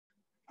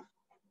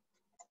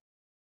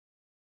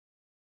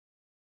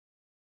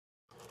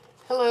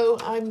Hello,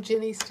 I'm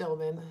Ginny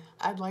Stillman.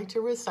 I'd like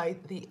to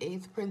recite the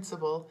eighth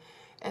principle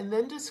and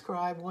then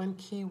describe one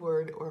key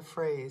word or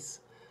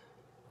phrase.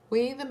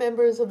 We, the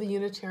members of the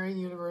Unitarian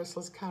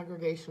Universalist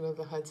Congregation of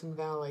the Hudson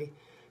Valley,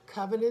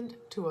 covenant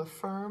to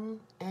affirm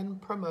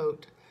and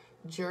promote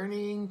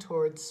journeying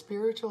towards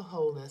spiritual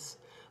wholeness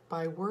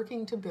by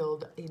working to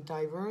build a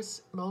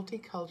diverse,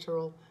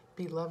 multicultural,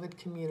 beloved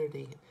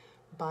community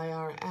by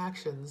our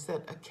actions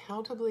that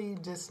accountably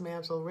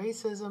dismantle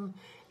racism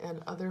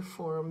and other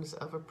forms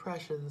of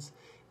oppressions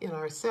in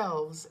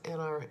ourselves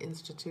and our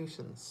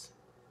institutions.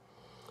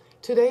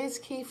 Today's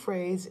key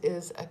phrase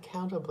is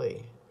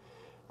accountably.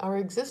 Our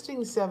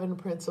existing 7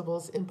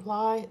 principles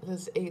imply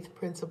this 8th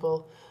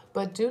principle,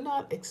 but do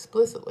not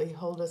explicitly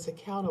hold us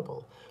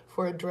accountable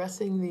for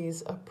addressing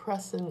these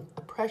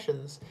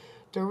oppressions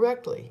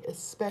directly,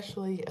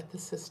 especially at the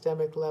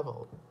systemic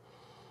level.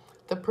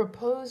 The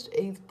proposed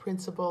 8th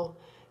principle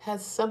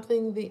has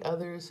something the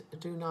others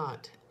do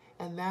not,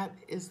 and that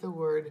is the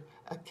word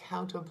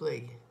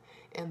accountably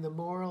and the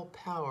moral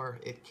power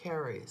it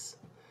carries.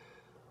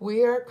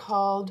 We are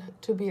called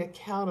to be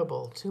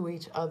accountable to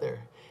each other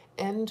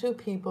and to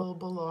people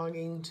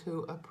belonging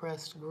to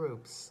oppressed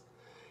groups.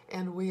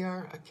 And we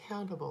are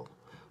accountable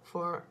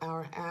for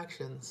our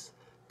actions,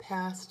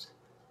 past,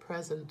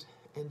 present,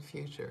 and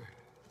future.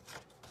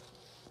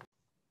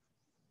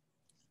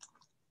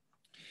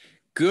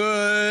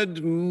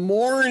 Good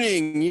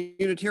morning,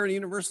 Unitarian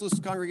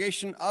Universalist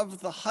Congregation of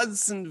the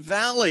Hudson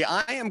Valley.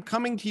 I am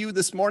coming to you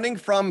this morning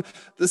from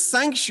the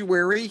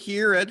sanctuary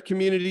here at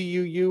Community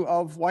UU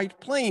of White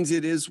Plains.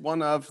 It is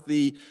one of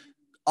the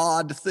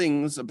odd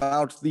things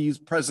about these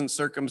present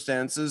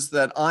circumstances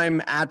that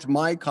I'm at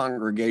my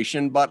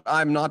congregation, but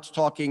I'm not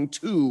talking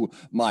to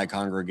my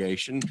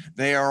congregation.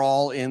 They are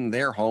all in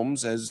their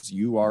homes as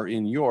you are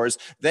in yours.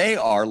 They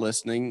are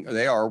listening,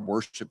 they are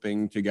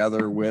worshiping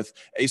together with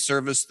a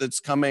service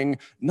that's coming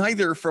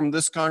neither from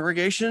this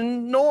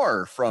congregation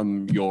nor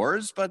from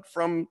yours, but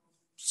from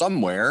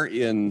somewhere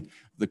in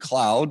the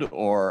cloud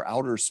or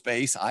outer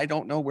space. I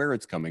don't know where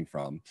it's coming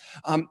from.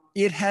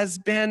 It has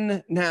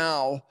been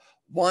now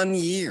 1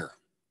 year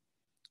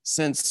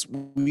since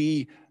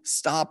we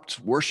stopped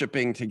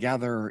worshiping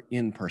together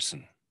in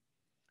person.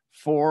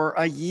 For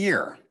a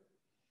year,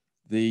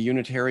 the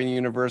Unitarian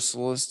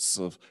Universalists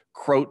of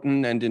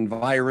Croton and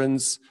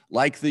environs,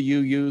 like the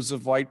UUs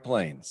of White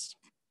Plains,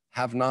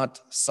 have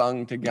not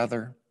sung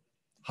together,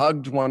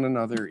 hugged one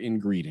another in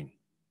greeting,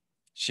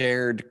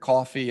 shared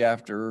coffee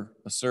after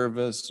a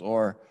service,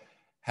 or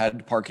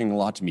had parking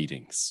lot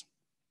meetings.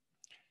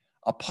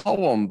 A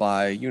poem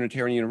by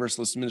Unitarian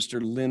Universalist minister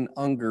Lynn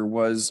Unger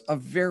was a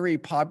very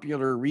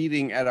popular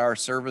reading at our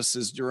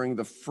services during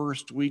the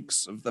first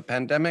weeks of the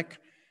pandemic.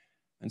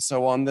 And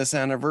so on this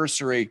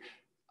anniversary,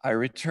 I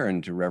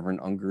return to Reverend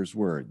Unger's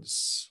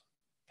words,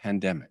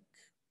 pandemic.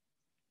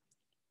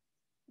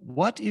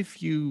 What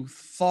if you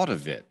thought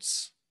of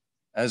it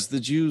as the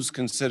Jews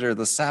consider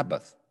the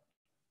Sabbath,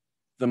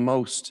 the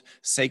most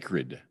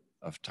sacred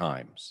of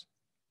times?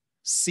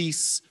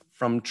 Cease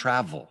from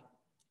travel.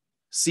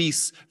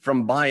 Cease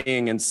from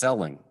buying and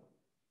selling.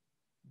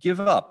 Give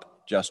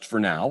up, just for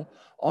now,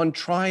 on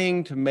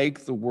trying to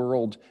make the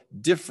world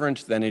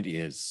different than it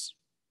is.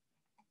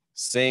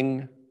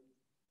 Sing,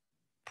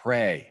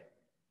 pray,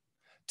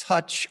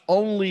 touch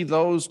only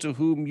those to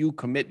whom you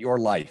commit your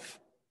life.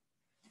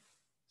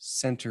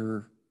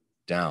 Center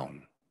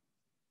down.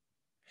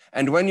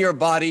 And when your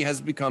body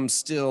has become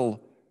still,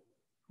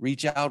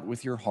 reach out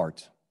with your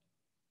heart.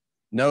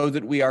 Know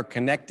that we are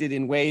connected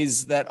in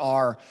ways that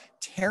are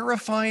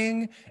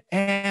terrifying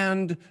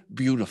and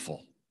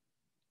beautiful.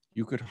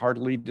 You could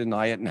hardly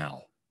deny it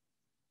now.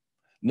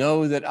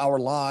 Know that our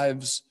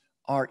lives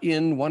are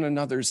in one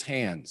another's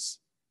hands.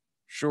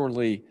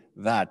 Surely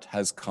that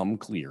has come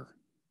clear.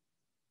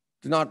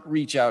 Do not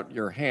reach out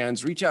your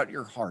hands, reach out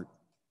your heart.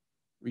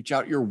 Reach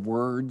out your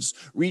words,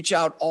 reach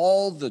out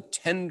all the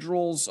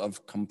tendrils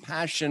of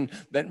compassion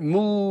that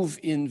move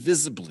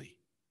invisibly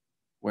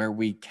where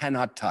we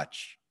cannot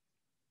touch.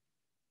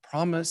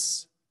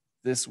 Promise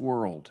this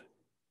world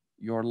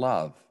your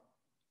love,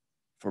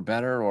 for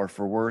better or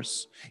for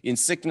worse, in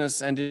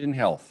sickness and in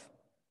health,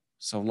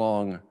 so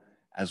long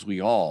as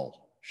we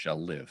all shall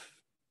live.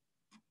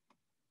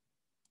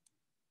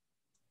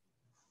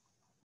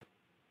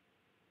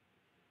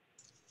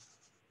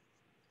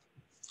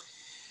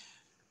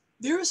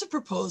 There is a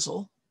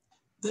proposal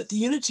that the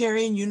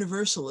Unitarian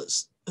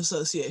Universalist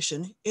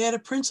Association add a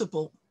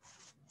principle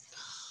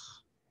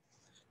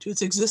to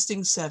its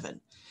existing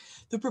 7.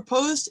 The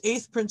proposed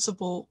 8th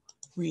principle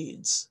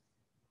reads,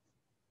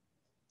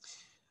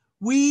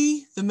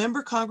 we, the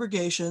member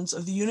congregations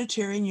of the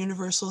Unitarian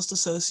Universalist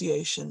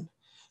Association,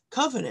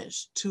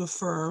 covenant to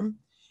affirm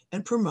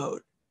and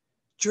promote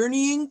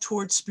journeying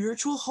towards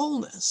spiritual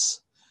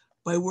wholeness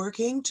by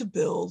working to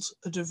build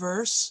a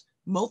diverse,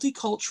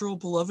 multicultural,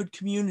 beloved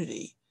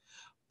community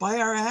by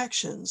our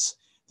actions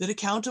that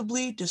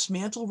accountably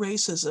dismantle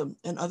racism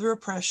and other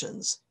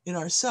oppressions in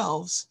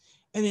ourselves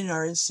and in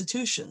our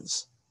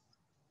institutions.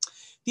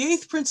 The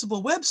 8th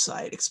principle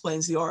website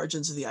explains the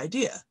origins of the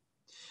idea.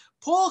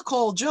 Paula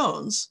Cole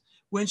Jones,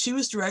 when she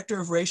was director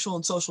of racial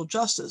and social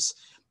justice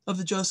of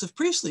the Joseph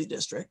Priestley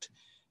District,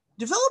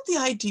 developed the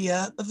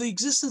idea of the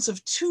existence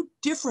of two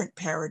different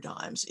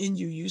paradigms in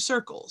UU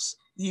circles,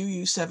 the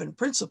UU 7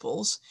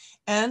 principles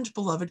and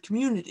beloved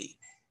community.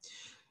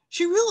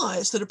 She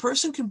realized that a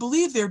person can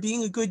believe they're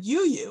being a good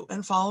UU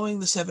and following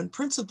the 7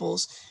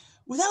 principles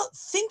without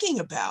thinking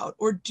about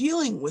or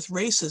dealing with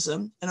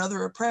racism and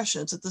other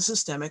oppressions at the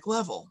systemic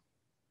level.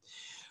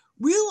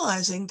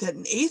 Realizing that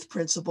an 8th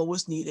principle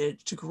was needed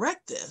to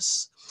correct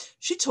this,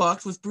 she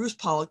talked with Bruce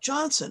Pollock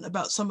Johnson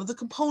about some of the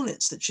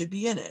components that should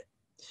be in it.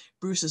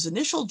 Bruce's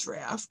initial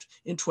draft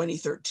in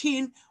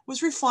 2013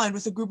 was refined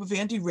with a group of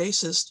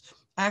anti-racist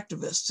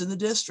activists in the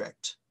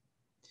district.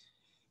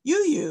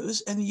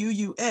 UUs and the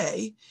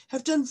UUA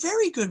have done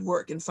very good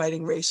work in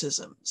fighting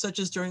racism, such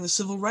as during the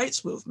Civil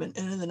Rights Movement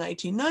and in the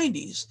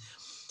 1990s,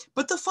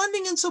 but the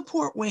funding and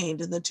support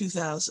waned in the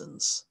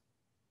 2000s.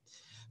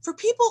 For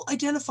people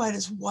identified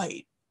as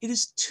white, it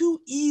is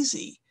too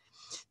easy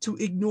to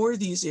ignore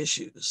these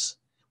issues,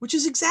 which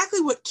is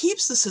exactly what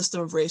keeps the system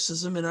of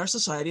racism in our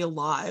society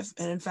alive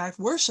and in fact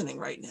worsening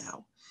right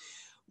now.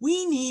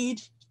 We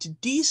need to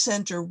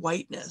decenter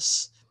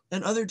whiteness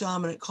and other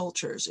dominant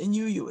cultures in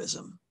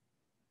UUism.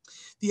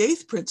 The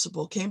 8th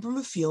principle came from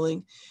a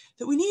feeling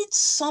that we need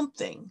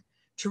something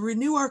to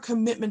renew our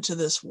commitment to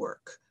this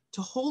work,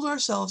 to hold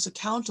ourselves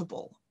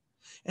accountable,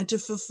 and to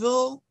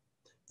fulfill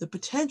the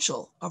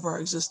potential of our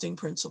existing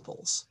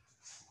principles.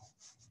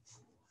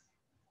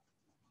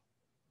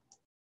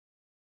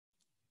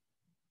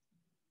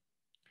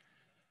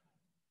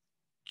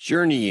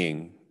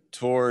 Journeying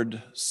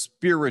toward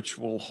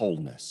spiritual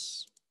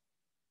wholeness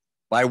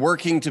by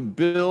working to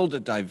build a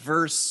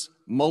diverse,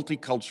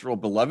 multicultural,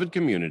 beloved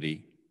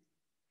community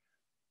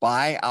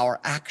by our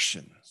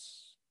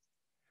actions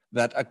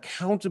that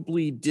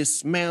accountably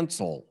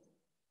dismantle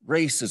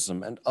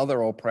racism and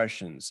other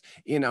oppressions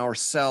in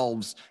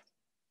ourselves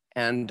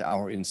and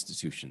our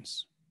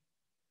institutions.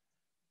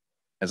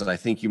 As I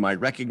think you might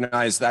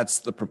recognize, that's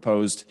the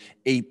proposed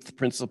 8th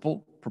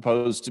principle,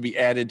 proposed to be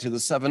added to the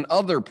 7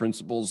 other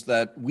principles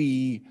that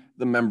we,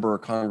 the member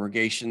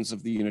congregations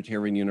of the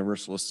Unitarian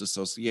Universalist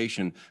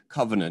Association,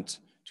 covenant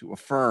to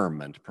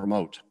affirm and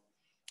promote.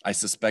 I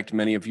suspect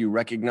many of you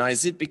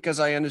recognize it because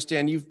I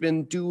understand you've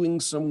been doing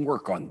some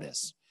work on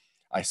this.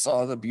 I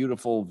saw the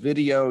beautiful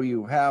video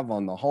you have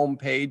on the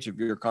homepage of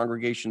your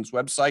congregation's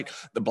website,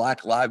 the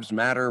Black Lives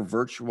Matter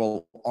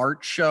virtual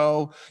art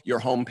show. Your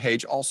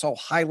homepage also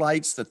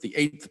highlights that the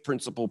 8th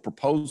principle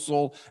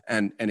proposal,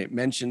 and it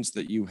mentions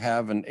that you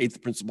have an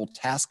 8th principle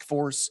task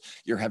force.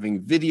 You're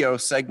having video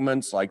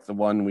segments like the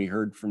one we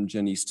heard from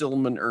Jenny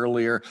Stillman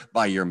earlier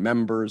by your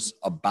members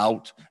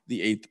about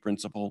the 8th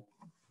principle.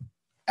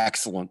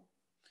 Excellent.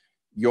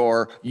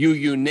 Your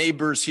UU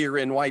neighbors here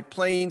in White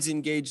Plains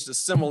engaged a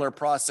similar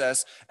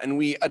process, and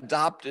we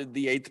adopted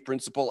the 8th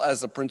principle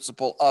as a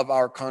principle of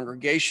our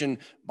congregation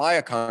by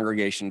a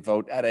congregation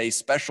vote at a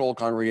special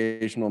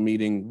congregational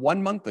meeting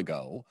 1 month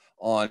ago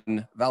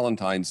on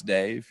Valentine's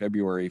Day,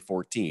 February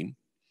 14.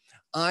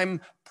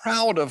 I'm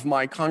proud of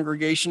my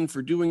congregation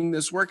for doing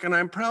this work, and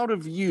I'm proud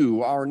of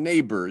you, our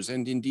neighbors,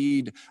 and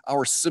indeed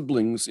our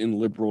siblings in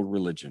liberal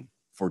religion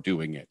for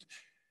doing it.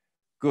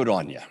 Good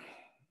on you.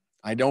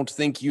 I don't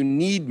think you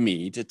need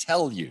me to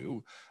tell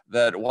you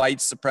that white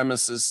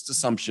supremacist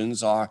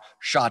assumptions are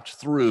shot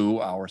through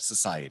our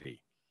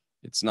society.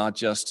 It's not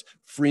just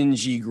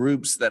fringy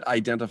groups that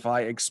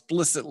identify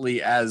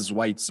explicitly as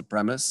white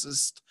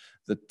supremacist.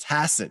 The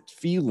tacit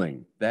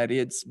feeling that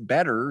it's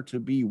better to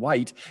be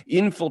white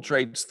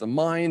infiltrates the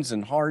minds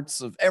and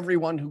hearts of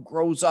everyone who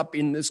grows up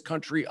in this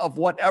country of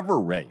whatever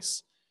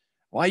race.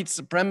 White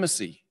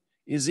supremacy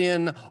is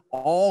in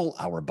all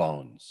our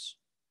bones.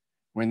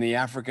 When the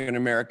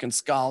African-American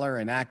scholar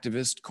and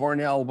activist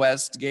Cornel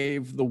West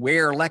gave the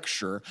Ware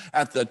Lecture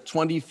at the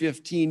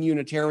 2015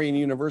 Unitarian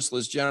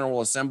Universalist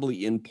General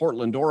Assembly in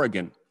Portland,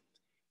 Oregon,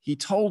 he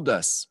told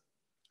us,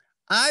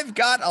 "I've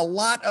got a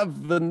lot of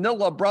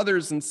vanilla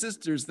brothers and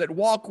sisters that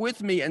walk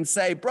with me and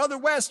say, Brother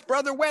West,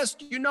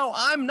 you know,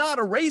 I'm not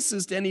a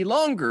racist any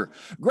longer.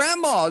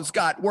 Grandma's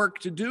got work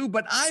to do,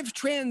 but I've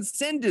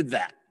transcended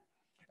that."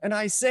 And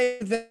I say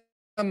that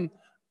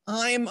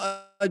I'm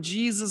a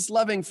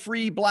Jesus-loving,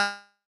 free black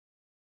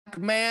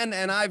man,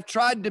 and I've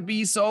tried to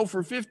be so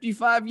for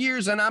 55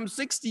 years, and I'm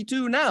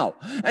 62 now.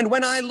 And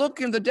when I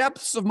look in the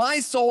depths of my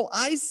soul,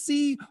 I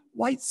see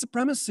white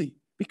supremacy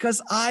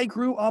because I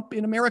grew up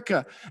in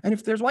America. And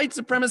if there's white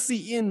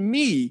supremacy in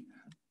me,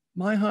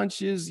 my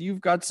hunch is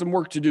you've got some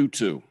work to do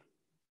too.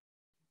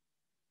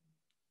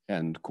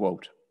 End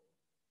quote.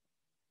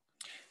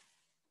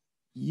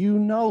 You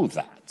know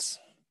that.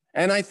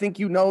 And I think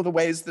you know the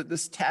ways that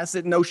this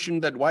tacit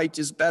notion that white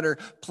is better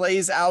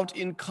plays out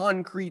in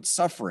concrete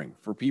suffering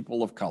for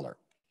people of color.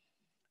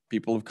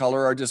 People of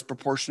color are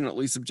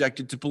disproportionately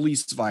subjected to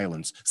police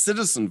violence,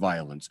 citizen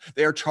violence.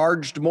 They are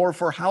charged more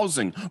for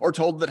housing or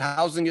told that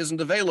housing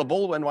isn't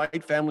available when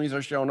white families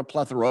are shown a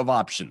plethora of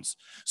options.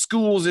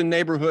 Schools in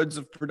neighborhoods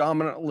of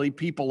predominantly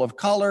people of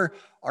color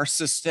are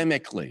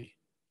systemically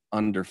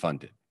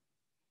underfunded.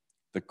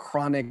 The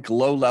chronic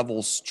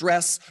low-level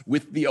stress,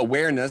 with the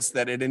awareness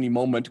that at any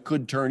moment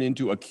could turn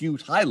into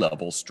acute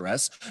high-level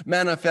stress,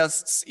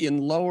 manifests in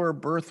lower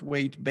birth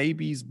weight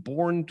babies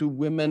born to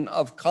women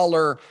of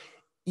color,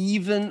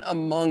 even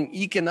among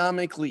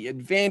economically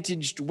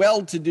advantaged,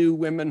 well-to-do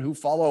women who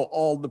follow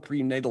all the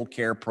prenatal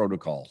care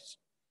protocols.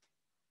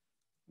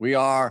 We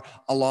are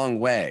a long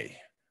way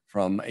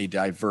from a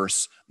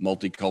diverse,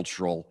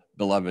 multicultural,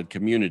 beloved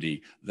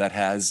community that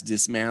has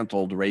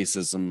dismantled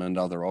racism and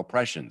other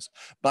oppressions,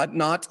 but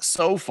not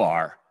so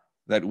far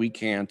that we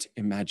can't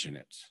imagine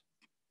it.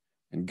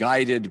 And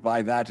guided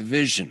by that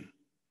vision,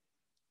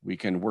 we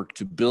can work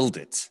to build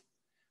it,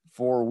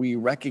 for we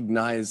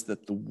recognize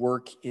that the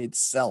work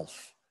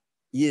itself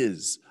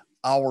is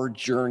our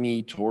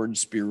journey toward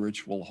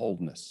spiritual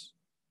wholeness.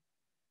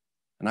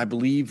 And I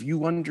believe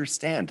you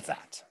understand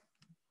that.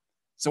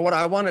 So what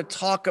I want to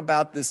talk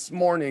about this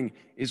morning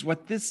is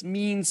what this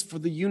means for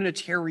the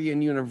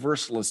Unitarian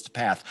Universalist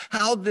path,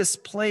 how this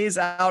plays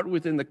out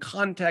within the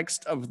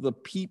context of the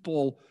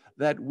people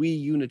that we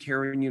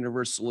Unitarian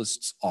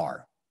Universalists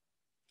are.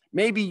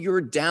 Maybe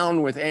you're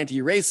down with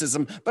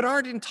anti-racism, but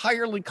aren't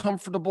entirely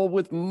comfortable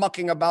with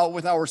mucking about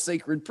with our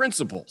sacred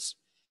principles.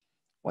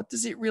 What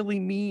does it really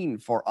mean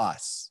for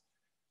us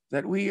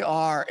that we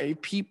are a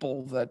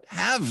people that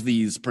have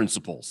these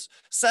principles?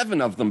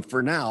 7 of them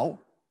for now.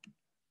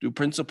 Do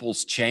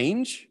principles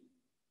change?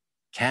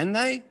 Can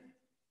they?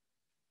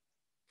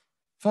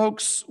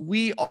 Folks,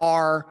 we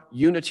are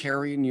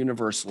Unitarian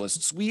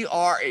Universalists. We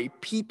are a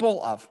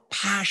people of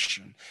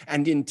passion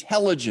and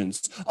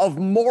intelligence, of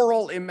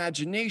moral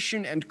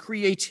imagination and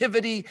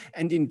creativity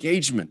and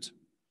engagement.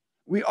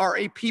 We are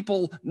a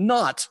people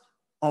not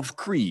of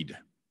creed.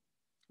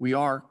 We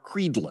are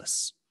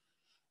creedless.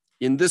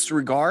 In this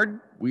regard,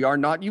 we are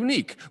not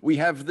unique. We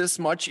have this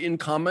much in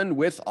common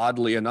with,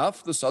 oddly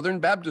enough, the Southern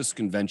Baptist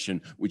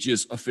Convention, which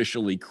is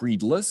officially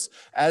creedless,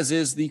 as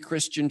is the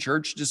Christian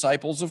Church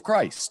Disciples of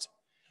Christ.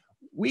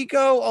 We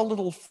go a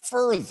little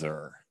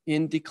further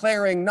in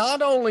declaring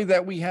not only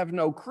that we have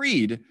no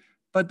creed,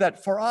 but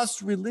that for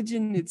us,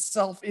 religion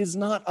itself is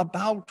not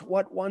about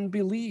what one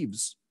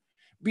believes.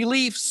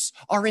 Beliefs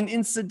are an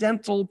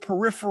incidental,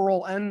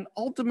 peripheral, and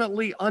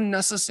ultimately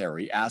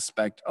unnecessary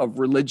aspect of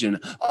religion,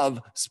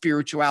 of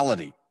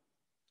spirituality.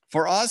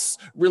 For us,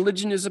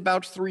 religion is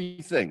about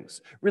 3 things.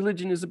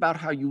 Religion is about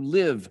how you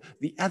live,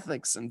 the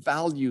ethics and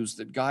values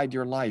that guide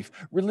your life.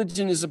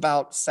 Religion is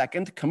about,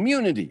 second,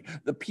 community,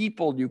 the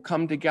people you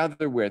come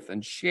together with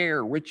and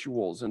share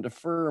rituals and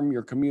affirm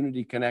your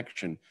community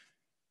connection.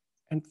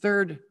 And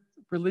third,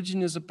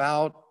 religion is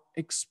about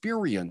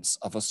experience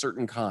of a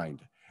certain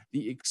kind.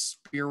 The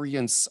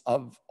experience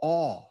of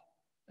awe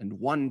and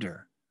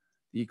wonder,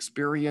 the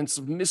experience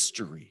of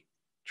mystery,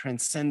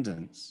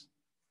 transcendence,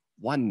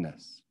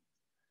 oneness,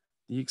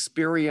 the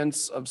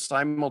experience of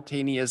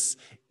simultaneous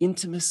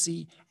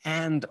intimacy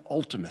and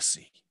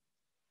ultimacy.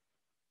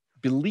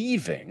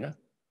 Believing,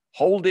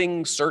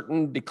 holding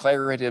certain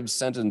declarative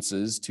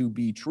sentences to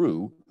be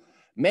true,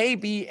 may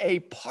be a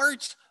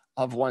part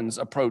of one's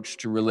approach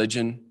to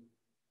religion,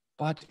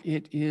 but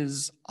it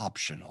is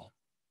optional.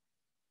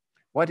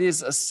 What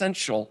is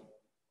essential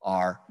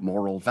are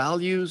moral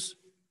values,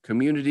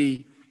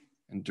 community,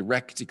 and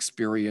direct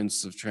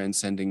experience of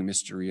transcending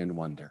mystery and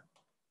wonder.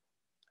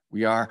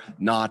 We are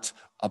not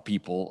a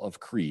people of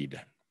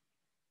creed.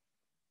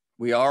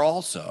 We are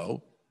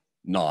also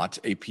not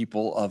a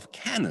people of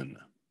canon.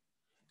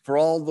 For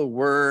all the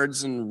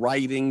words and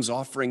writings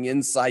offering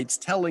insights,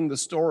 telling the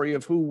story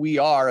of who we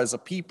are as a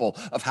people,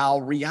 of how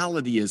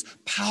reality is,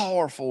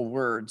 powerful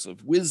words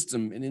of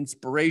wisdom and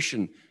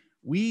inspiration,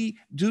 we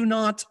do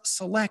not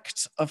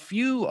select a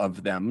few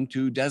of them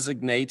to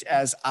designate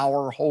as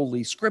our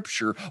holy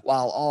scripture,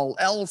 while all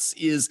else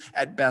is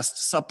at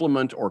best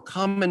supplement or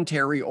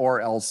commentary, or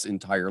else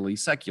entirely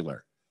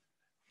secular.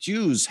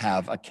 Jews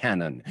have a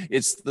canon.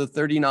 It's the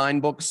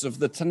 39 books of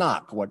the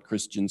Tanakh, what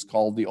Christians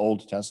call the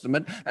Old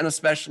Testament, and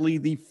especially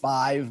the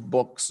 5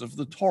 books of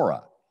the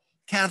Torah.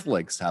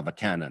 Catholics have a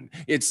canon.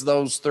 It's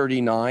those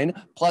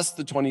 39 plus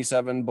the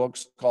 27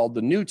 books called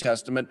the New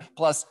Testament,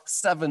 plus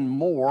 7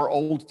 more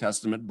Old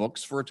Testament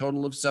books for a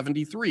total of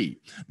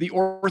 73. The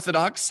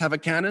Orthodox have a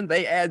canon.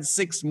 They add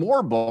 6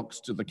 more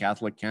books to the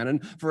Catholic canon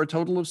for a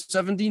total of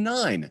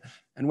 79.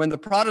 And when the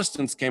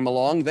Protestants came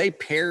along, they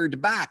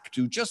pared back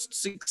to just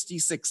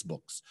 66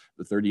 books,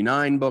 the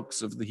 39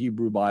 books of the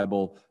Hebrew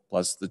Bible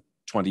plus the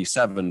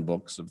 27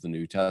 books of the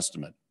New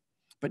Testament.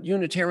 But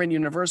Unitarian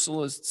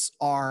Universalists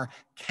are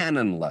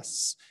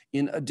canonless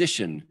in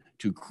addition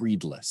to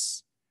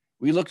creedless.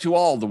 We look to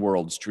all the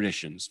world's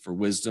traditions for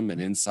wisdom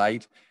and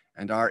insight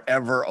and are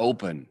ever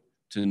open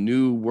to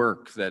new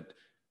work that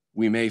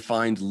we may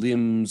find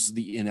limbs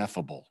the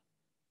ineffable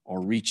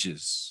or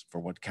reaches for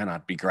what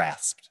cannot be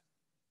grasped.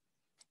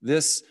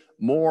 This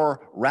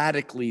more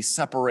radically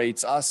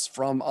separates us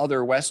from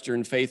other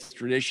Western faith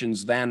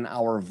traditions than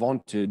our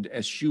vaunted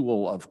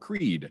eschewal of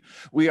creed.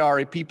 We are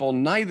a people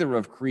neither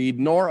of creed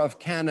nor of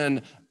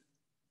canon,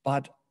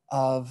 but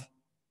of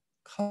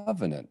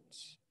covenant.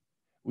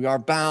 We are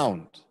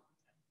bound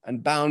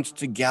and bound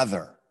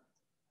together,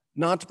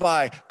 not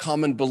by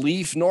common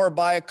belief nor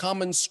by a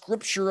common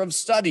scripture of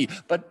study,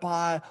 but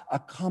by a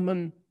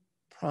common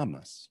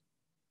promise.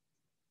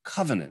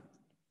 Covenant,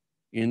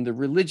 in the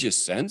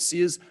religious sense,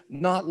 is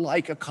not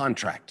like a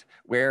contract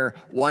where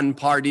one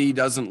party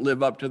doesn't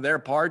live up to their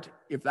part.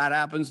 If that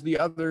happens, the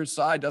other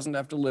side doesn't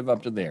have to live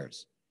up to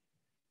theirs.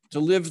 To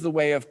live the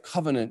way of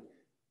covenant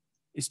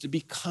is to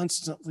be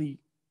constantly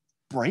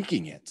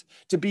breaking it,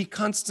 to be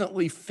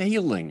constantly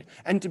failing,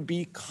 and to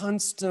be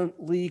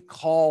constantly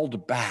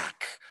called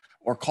back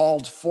or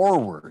called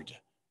forward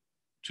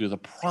to the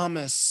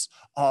promise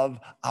of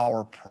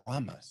our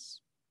promise.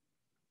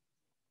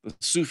 The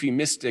Sufi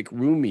mystic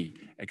Rumi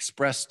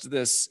expressed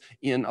this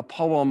in a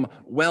poem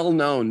well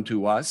known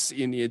to us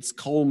in its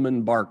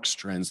Coleman Barks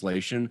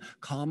translation,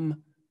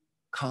 "Come,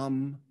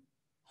 come,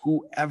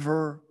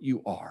 whoever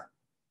you are,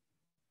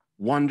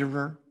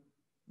 wanderer,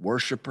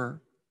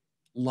 worshiper,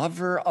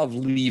 lover of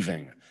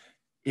leaving,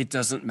 it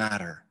doesn't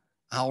matter.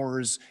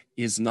 Ours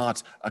is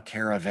not a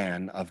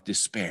caravan of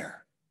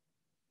despair.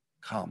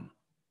 Come."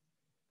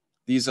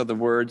 These are the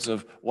words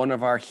of one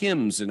of our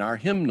hymns in our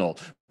hymnal,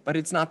 but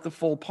it's not the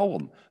full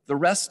poem. The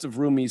rest of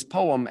Rumi's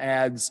poem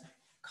adds,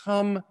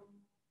 "Come,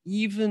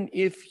 even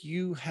if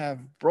you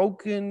have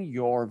broken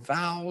your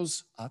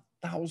vows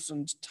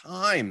 1,000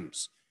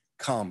 times,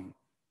 come,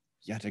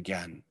 yet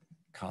again,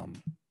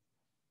 come."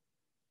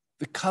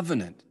 The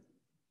covenant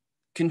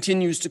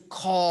continues to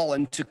call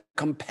and to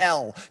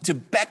compel, to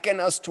beckon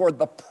us toward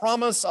the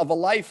promise of a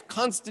life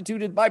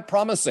constituted by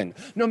promising,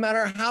 no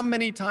matter how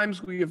many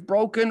times we have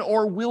broken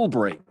or will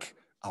break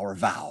our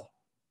vow.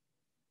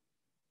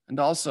 And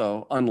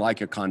also,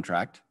 unlike a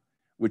contract,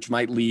 which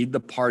might lead the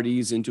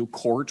parties into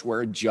court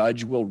where a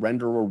judge will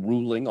render a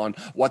ruling on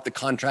what the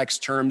contract's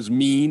terms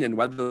mean and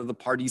whether the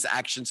parties'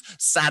 actions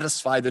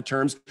satisfy the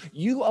terms,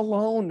 you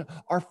alone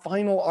are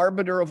final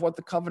arbiter of what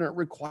the covenant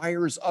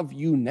requires of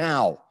you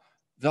now,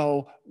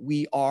 though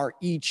we are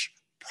each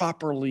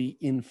properly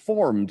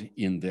informed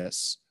in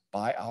this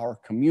by our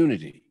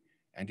community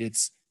and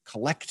its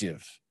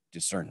collective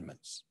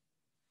discernments.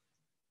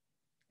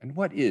 And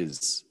what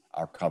is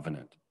our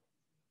covenant?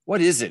 What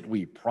is it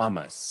we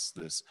promise,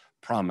 this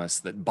promise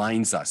that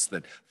binds us,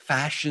 that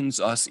fashions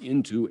us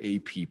into a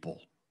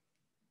people?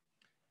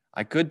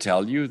 I could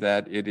tell you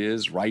that it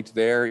is right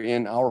there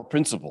in our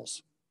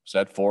principles,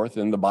 set forth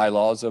in the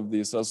bylaws of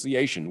the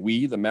association.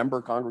 We, the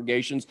member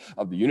congregations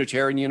of the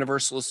Unitarian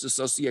Universalist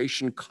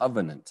Association,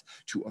 covenant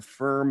to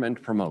affirm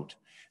and promote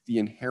the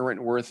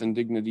inherent worth and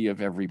dignity of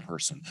every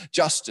person,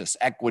 justice,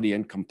 equity,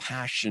 and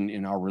compassion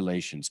in our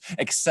relations,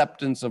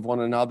 acceptance of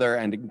one another,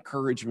 and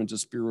encouragement of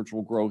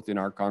spiritual growth in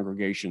our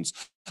congregations,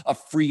 a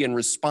free and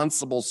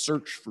responsible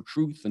search for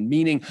truth and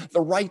meaning, the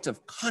right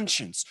of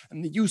conscience,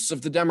 and the use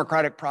of the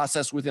democratic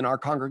process within our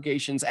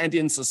congregations and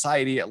in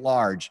society at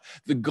large,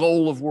 the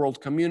goal of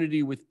world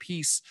community with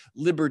peace,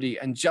 liberty,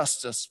 and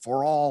justice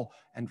for all,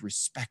 and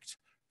respect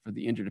for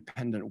the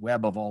interdependent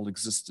web of all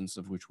existence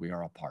of which we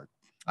are a part.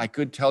 I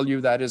could tell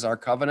you that is our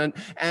covenant,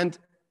 and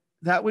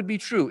that would be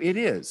true. It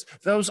is.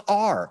 Those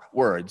are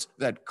words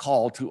that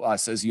call to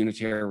us as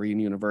Unitarian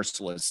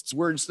Universalists,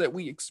 words that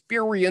we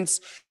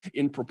experience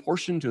in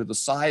proportion to the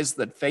size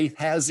that faith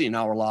has in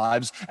our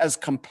lives as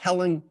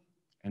compelling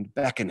and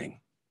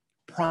beckoning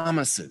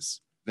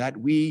promises that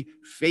we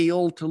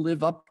fail to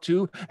live up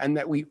to and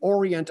that we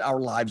orient our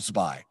lives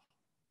by.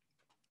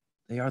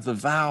 They are the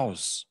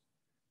vows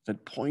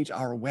that point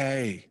our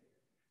way,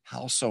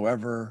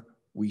 howsoever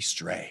we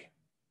stray.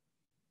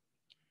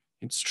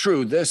 It's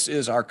true, this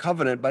is our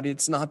covenant, but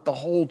it's not the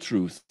whole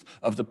truth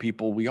of the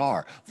people we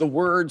are. The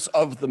words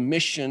of the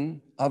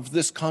mission of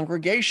this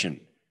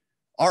congregation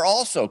are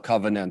also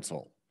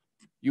covenantal.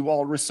 You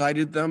all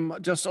recited them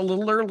just a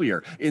little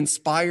earlier.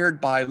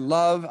 Inspired by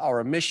love,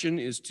 our mission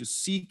is to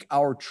seek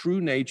our true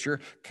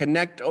nature,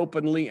 connect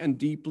openly and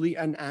deeply,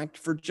 and act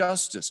for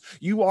justice.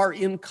 You are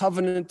in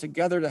covenant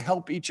together to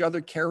help each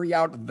other carry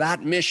out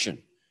that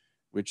mission,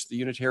 which the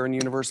Unitarian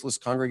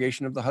Universalist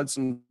Congregation of the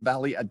Hudson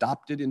Valley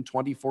adopted in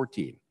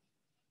 2014.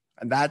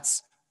 And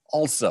that's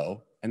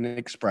also an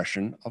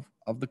expression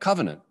of the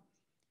covenant.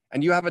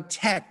 And you have a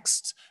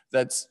text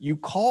that's you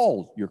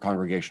call your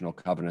congregational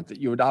covenant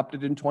that you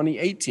adopted in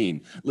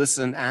 2018.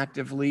 Listen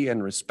actively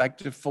and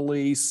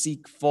respectfully,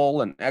 seek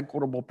full and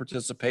equitable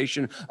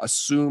participation,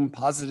 assume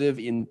positive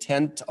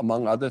intent,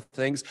 among other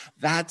things.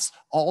 That's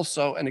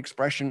also an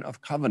expression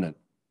of covenant.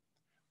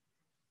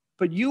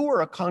 But you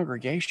were a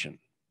congregation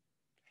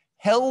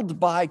held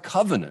by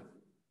covenant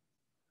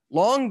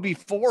long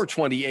before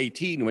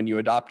 2018 when you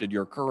adopted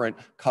your current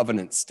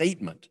covenant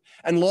statement,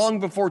 and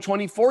long before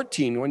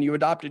 2014 when you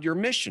adopted your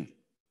mission.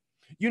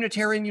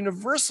 Unitarian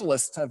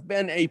Universalists have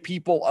been a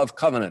people of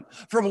covenant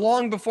from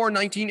long before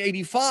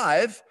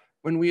 1985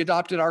 when we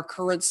adopted our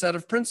current set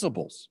of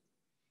principles.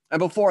 And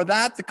before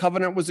that, the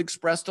covenant was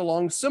expressed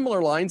along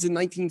similar lines in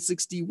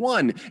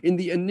 1961 in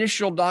the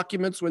initial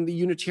documents when the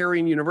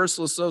Unitarian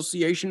Universalist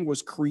Association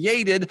was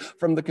created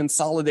from the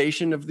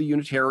consolidation of the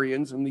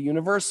Unitarians and the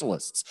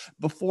Universalists.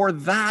 Before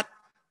that,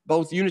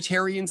 Both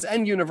Unitarians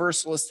and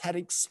Universalists had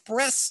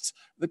expressed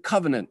the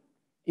covenant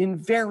in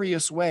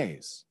various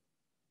ways.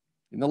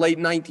 In the late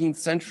 19th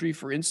century,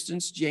 for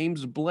instance,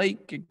 James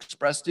Blake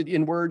expressed it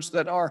in words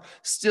that are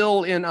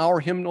still in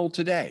our hymnal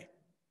today.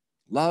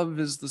 Love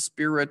is the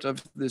spirit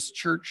of this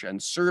church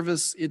and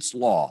service its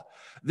law.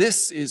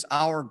 This is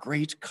our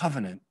great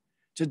covenant,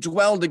 to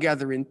dwell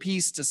together in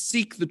peace, to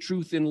seek the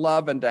truth in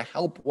love, and to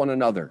help one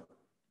another.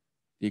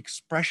 The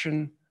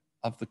expression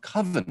of the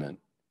covenant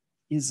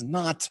is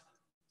not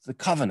the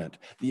covenant.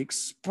 The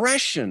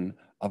expression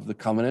of the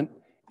covenant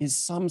is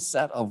some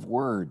set of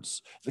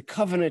words. The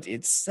covenant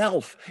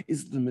itself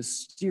is the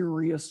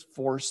mysterious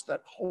force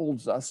that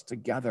holds us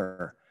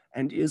together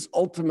and is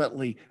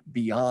ultimately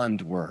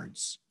beyond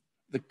words.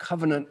 The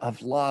covenant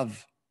of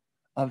love,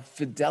 of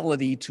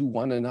fidelity to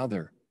one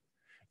another,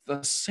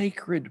 the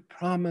sacred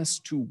promise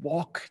to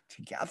walk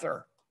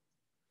together.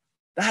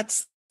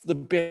 That's the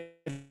bit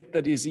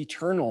that is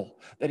eternal,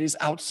 that is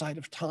outside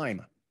of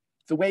time.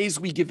 The ways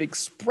we give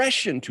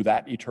expression to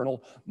that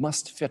eternal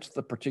must fit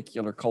the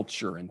particular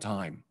culture and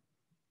time.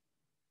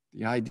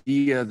 The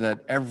idea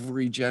that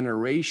every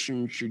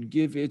generation should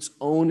give its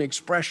own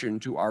expression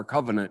to our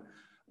covenant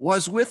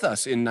was with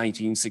us in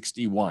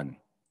 1961,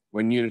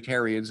 when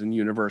Unitarians and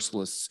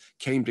Universalists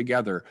came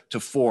together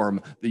to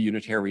form the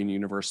Unitarian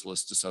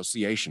Universalist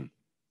Association.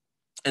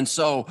 And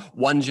so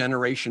 1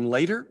 generation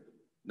later,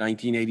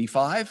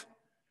 1985,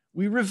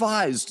 we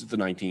revised the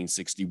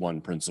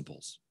 1961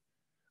 principles.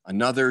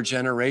 Another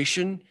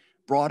generation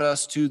brought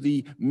us to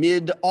the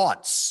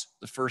mid-aughts,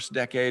 the first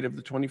decade of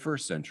the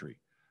 21st century.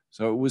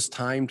 So it was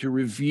time to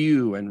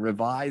review and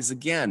revise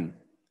again.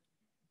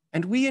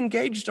 And we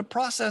engaged a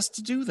process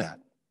to do that.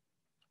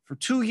 For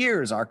 2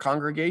 years, our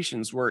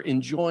congregations were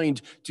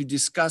enjoined to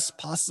discuss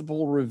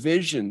possible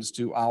revisions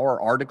to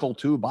our Article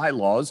 2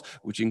 bylaws,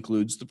 which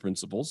includes the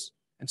principles,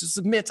 and to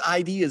submit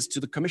ideas to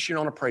the Commission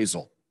on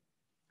Appraisal.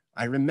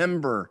 I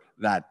remember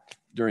that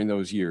during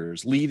those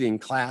years, leading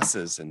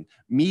classes and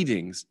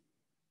meetings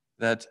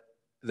that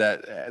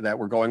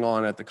were going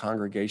on at the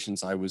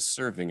congregations I was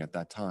serving at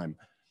that time.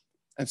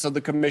 And so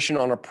the Commission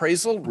on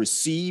Appraisal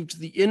received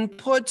the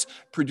input,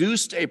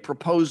 produced a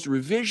proposed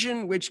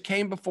revision, which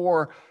came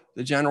before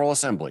the General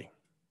Assembly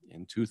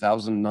in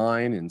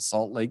 2009 in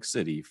Salt Lake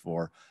City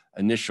for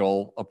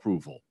initial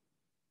approval.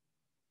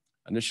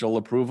 Initial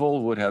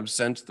approval would have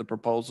sent the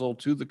proposal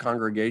to the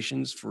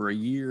congregations for a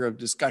year of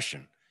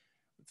discussion,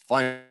 with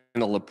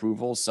final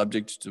approval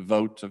subject to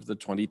vote of the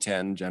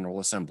 2010 General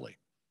Assembly.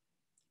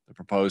 The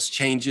proposed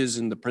changes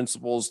in the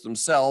principles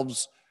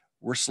themselves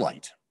were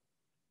slight.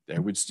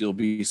 There would still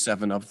be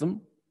 7 of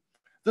them.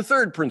 The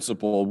third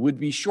principle would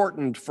be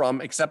shortened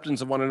from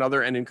acceptance of one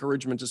another and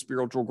encouragement to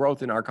spiritual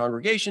growth in our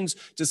congregations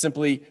to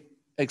simply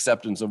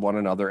acceptance of one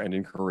another and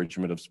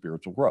encouragement of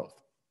spiritual growth.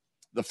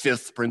 The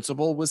fifth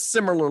principle was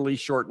similarly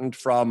shortened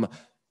from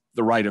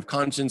the right of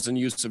conscience and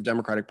use of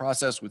democratic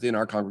process within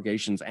our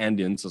congregations and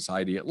in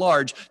society at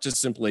large to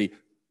simply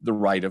the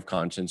right of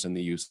conscience and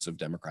the use of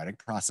democratic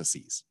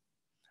processes.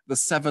 The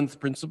seventh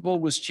principle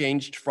was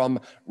changed from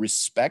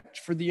respect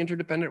for the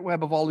interdependent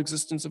web of all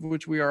existence of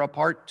which we are a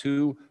part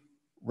to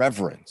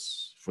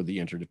reverence for the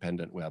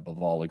interdependent web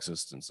of all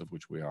existence of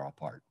which we are a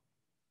part.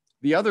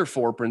 The other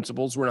 4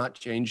 principles were not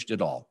changed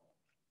at all.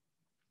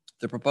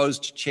 The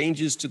proposed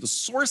changes to the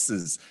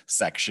sources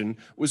section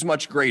was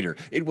much greater.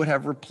 It would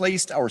have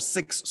replaced our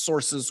 6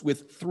 sources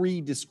with 3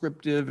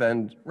 descriptive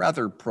and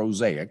rather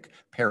prosaic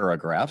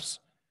paragraphs.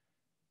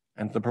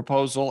 And the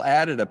proposal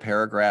added a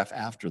paragraph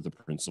after the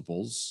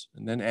principles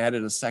and then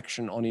added a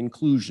section on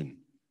inclusion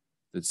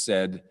that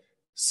said,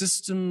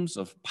 systems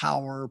of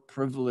power,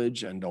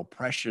 privilege, and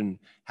oppression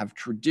have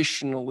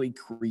traditionally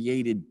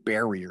created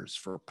barriers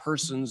for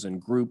persons and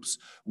groups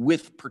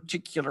with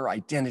particular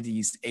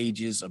identities,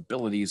 ages,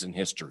 abilities, and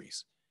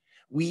histories.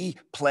 We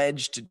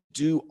pledge to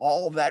do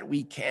all that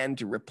we can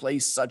to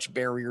replace such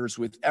barriers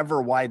with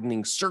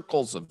ever-widening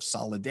circles of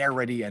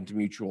solidarity and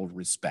mutual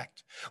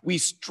respect. We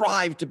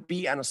strive to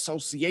be an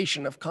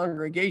association of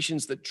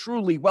congregations that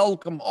truly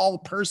welcome all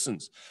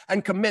persons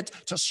and commit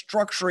to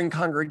structuring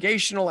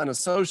congregational and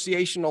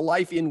associational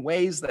life in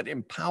ways that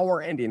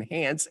empower and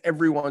enhance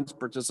everyone's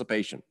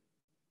participation.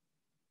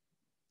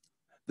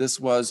 This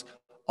was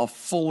a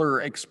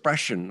fuller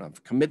expression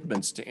of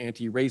commitments to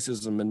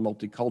anti-racism and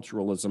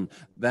multiculturalism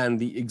than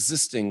the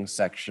existing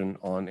section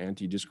on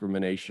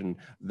anti-discrimination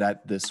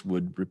that this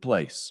would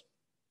replace.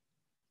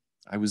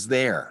 I was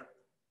there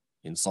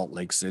in Salt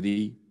Lake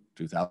City,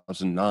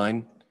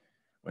 2009,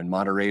 when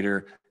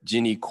moderator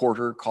Ginny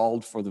Corder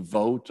called for the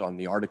vote on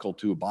the Article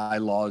 2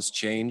 bylaws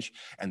change,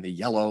 and the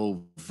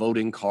yellow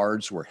voting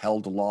cards were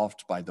held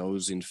aloft by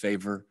those in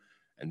favor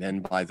and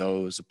then by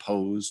those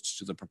opposed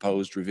to the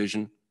proposed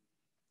revision.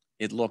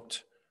 It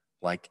looked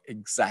like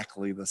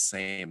exactly the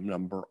same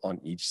number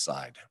on each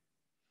side.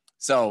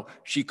 So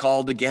she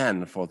called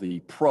again for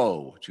the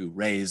pro to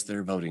raise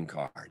their voting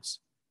cards.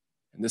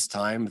 And this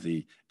time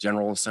the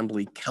General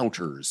Assembly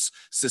counters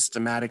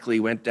systematically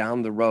went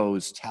down the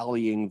rows,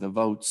 tallying the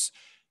votes,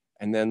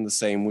 and then the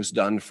same was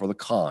done for the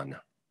con.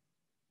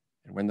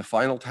 And when the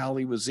final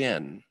tally was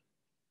in,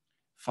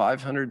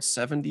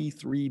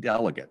 573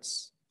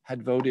 delegates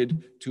had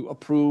voted to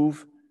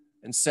approve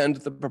and send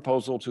the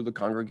proposal to the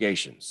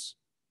congregations,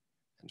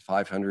 and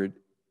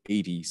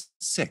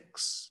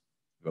 586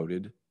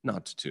 voted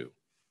not to.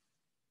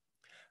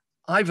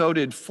 I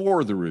voted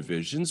for the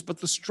revisions, but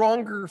the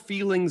stronger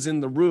feelings in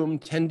the room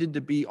tended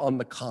to be on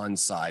the con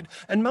side,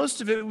 and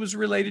most of it was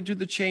related to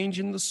the change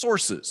in the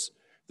sources.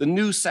 The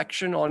new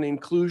section on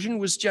inclusion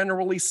was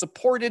generally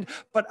supported,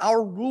 but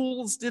our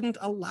rules didn't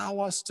allow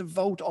us to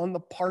vote on the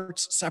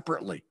parts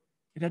separately.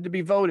 It had to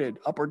be voted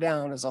up or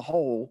down as a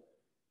whole,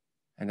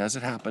 and as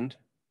it happened,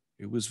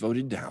 it was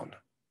voted down.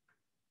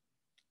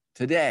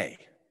 Today,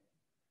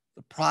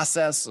 the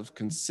process of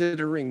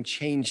considering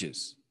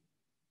changes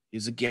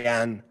is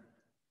again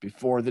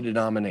before the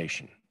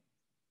denomination.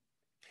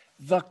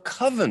 The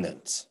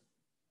covenant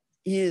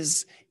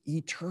is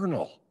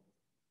eternal.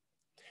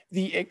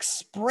 The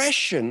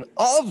expression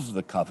of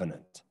the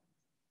covenant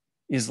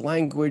is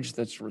language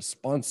that's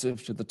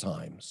responsive to the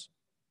times,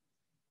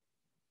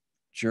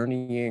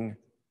 journeying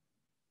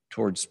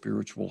towards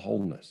spiritual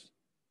wholeness.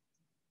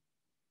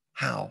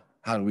 How?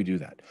 How do we do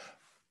that?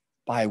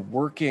 By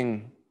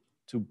working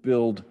to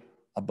build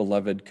a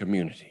beloved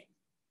community.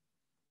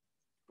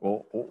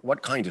 Well,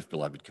 what kind of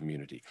beloved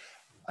community?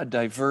 A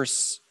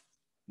diverse,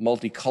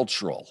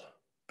 multicultural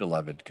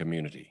beloved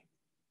community.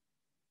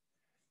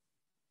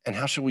 And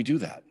how shall we do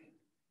that?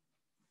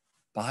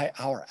 By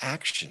our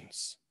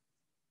actions.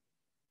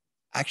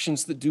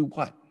 Actions that do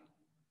what?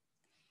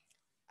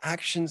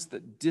 Actions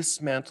that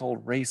dismantle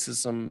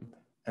racism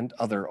and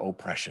other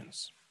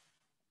oppressions.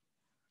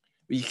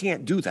 But you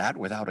can't do that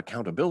without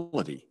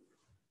accountability.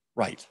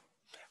 Right.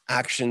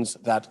 Actions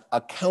that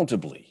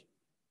accountably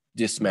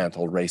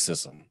dismantle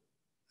racism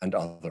and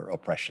other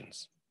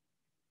oppressions.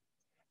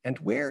 And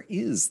where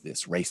is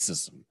this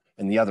racism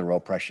and the other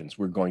oppressions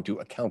we're going to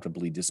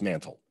accountably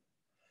dismantle?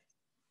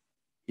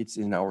 It's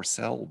in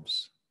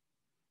ourselves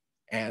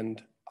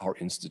and our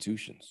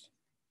institutions.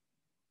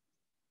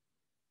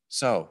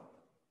 So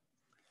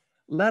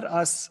let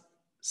us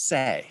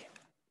say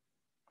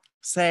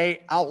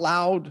out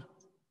loud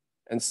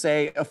and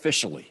say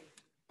officially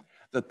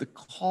that the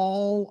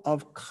call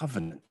of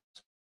covenant,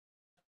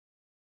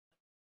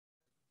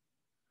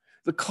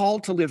 the call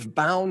to live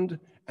bound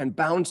and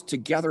bound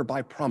together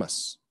by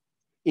promise,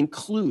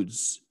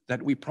 includes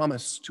that we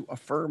promise to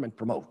affirm and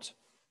promote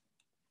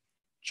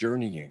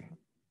journeying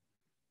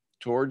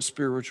towards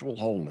spiritual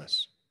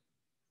wholeness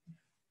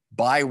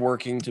by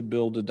working to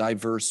build a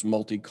diverse,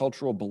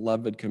 multicultural,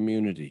 beloved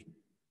community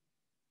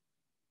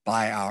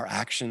by our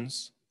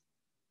actions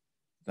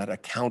that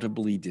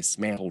accountably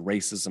dismantle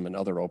racism and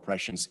other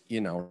oppressions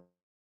in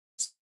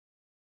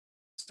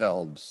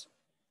ourselves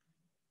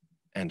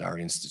and our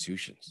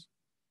institutions.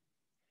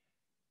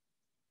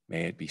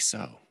 May it be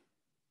so.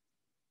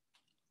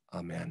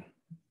 Amen.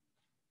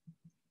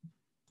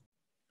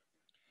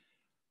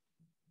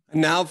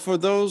 And now for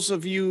those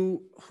of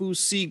you who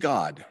see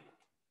God,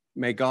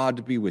 may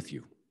God be with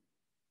you.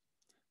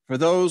 For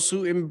those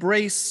who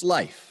embrace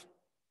life,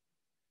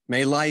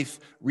 may life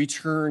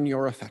return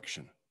your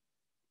affection.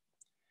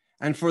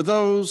 And for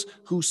those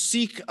who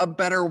seek a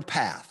better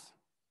path,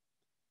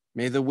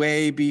 may the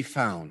way be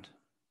found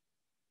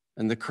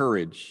and the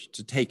courage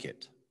to take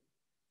it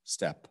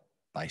step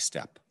by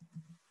step.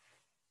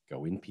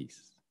 Go in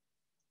peace.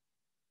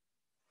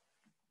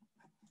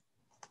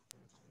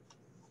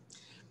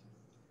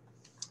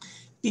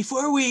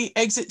 Before we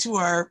exit to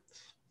our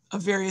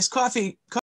various coffee